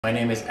My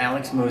name is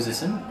Alex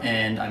Mosesen,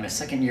 and I'm a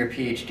second-year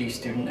PhD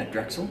student at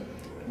Drexel,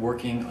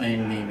 working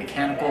in the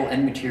mechanical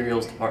and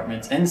materials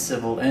departments and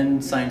civil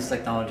and science,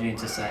 technology, and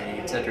society,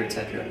 etc.,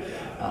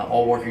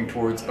 all working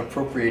towards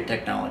appropriate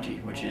technology,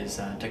 which is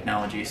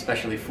technology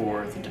especially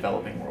for the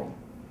developing world.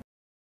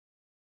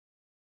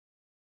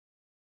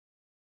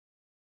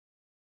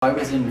 I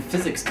was in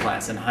physics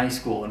class in high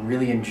school and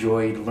really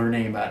enjoyed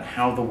learning about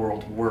how the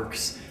world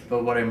works,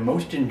 but what I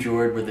most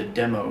enjoyed were the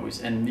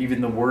demos and even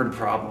the word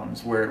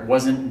problems, where it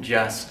wasn't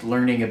just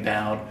learning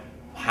about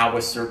how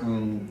a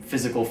certain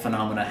physical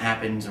phenomena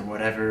happens or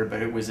whatever,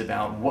 but it was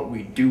about what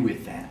we do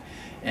with that.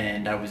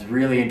 And I was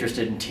really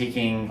interested in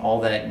taking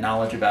all that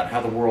knowledge about how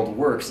the world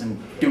works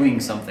and doing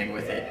something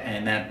with it,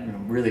 and that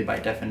really by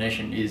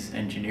definition is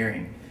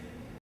engineering.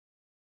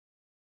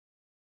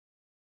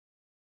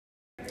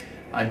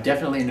 I'm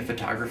definitely into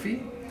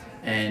photography,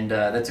 and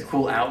that's a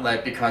cool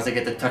outlet because I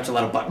get to touch a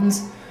lot of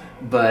buttons,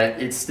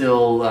 but it's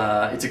still,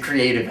 it's a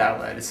creative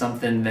outlet. It's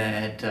something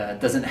that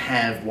doesn't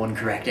have one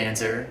correct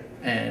answer.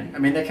 And I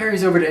mean, that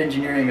carries over to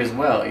engineering as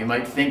well. You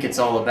might think it's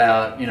all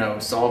about,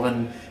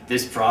 solving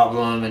this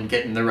problem and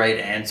getting the right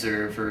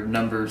answer for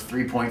number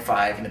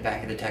 3.5 in the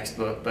back of the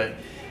textbook, but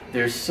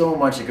there's so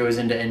much that goes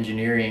into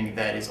engineering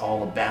that is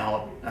all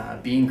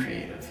about being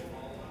creative.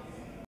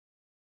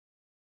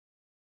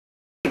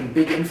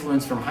 Big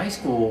influence from high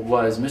school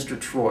was Mr.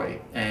 Troy,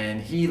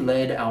 and he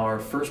led our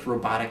first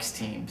robotics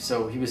team.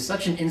 So he was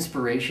such an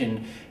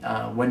inspiration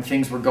when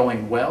things were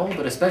going well,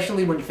 but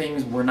especially when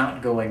things were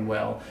not going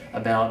well,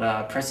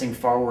 about pressing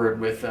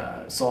forward with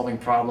solving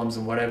problems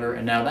and whatever.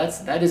 And now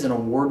that is an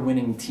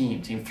award-winning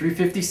team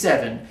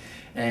 357,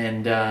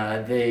 and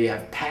they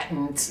have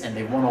patents and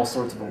they won all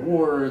sorts of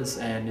awards,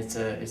 and it's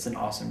an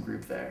awesome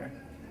group there.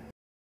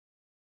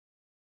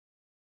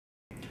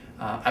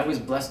 I was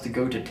blessed to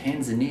go to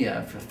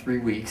Tanzania for 3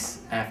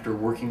 weeks after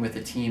working with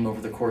a team over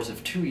the course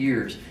of 2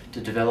 years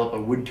to develop a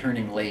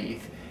wood-turning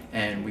lathe.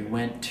 And we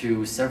went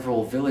to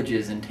several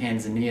villages in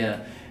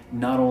Tanzania,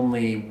 not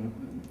only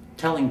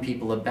telling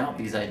people about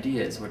these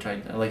ideas, which I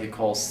like to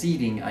call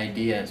seeding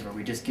ideas, where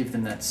we just give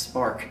them that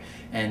spark,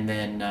 and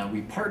then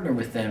we partner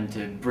with them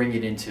to bring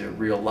it into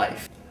real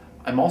life.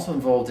 I'm also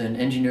involved in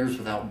Engineers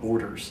Without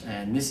Borders,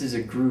 and this is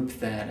a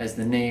group that, as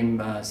the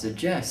name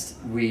suggests,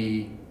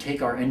 we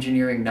take our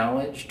engineering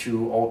knowledge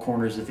to all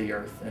corners of the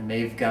earth. And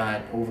they've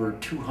got over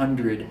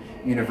 200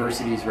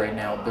 universities right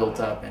now built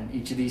up, and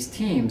each of these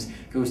teams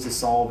goes to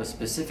solve a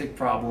specific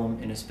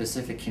problem in a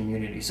specific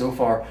community. So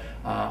far,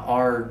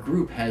 our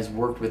group has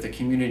worked with a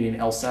community in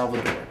El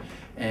Salvador,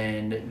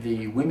 and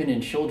the women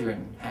and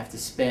children have to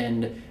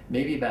spend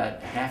maybe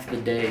about half the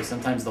day,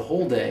 sometimes the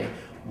whole day,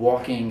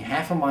 walking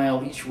half a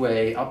mile each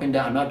way up and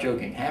down, I'm not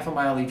joking, half a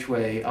mile each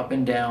way up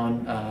and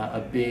down a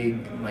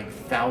big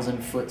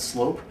 1,000-foot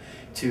slope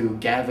to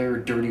gather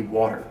dirty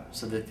water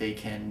so that they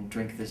can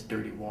drink this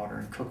dirty water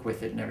and cook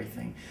with it and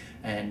everything.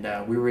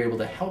 And we were able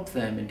to help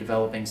them in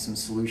developing some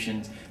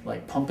solutions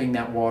like pumping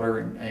that water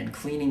and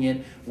cleaning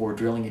it, or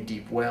drilling a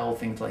deep well,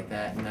 things like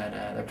that. And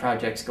that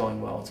project's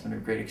going well. It's been a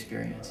great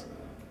experience.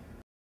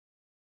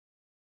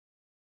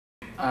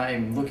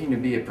 I'm looking to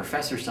be a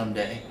professor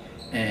someday,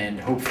 and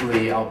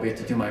hopefully I'll be able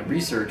to do my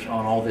research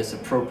on all this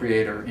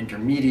appropriate or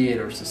intermediate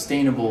or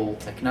sustainable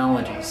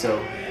technology. So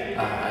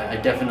I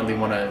definitely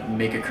want to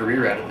make a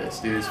career out of this,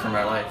 do this for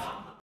my life.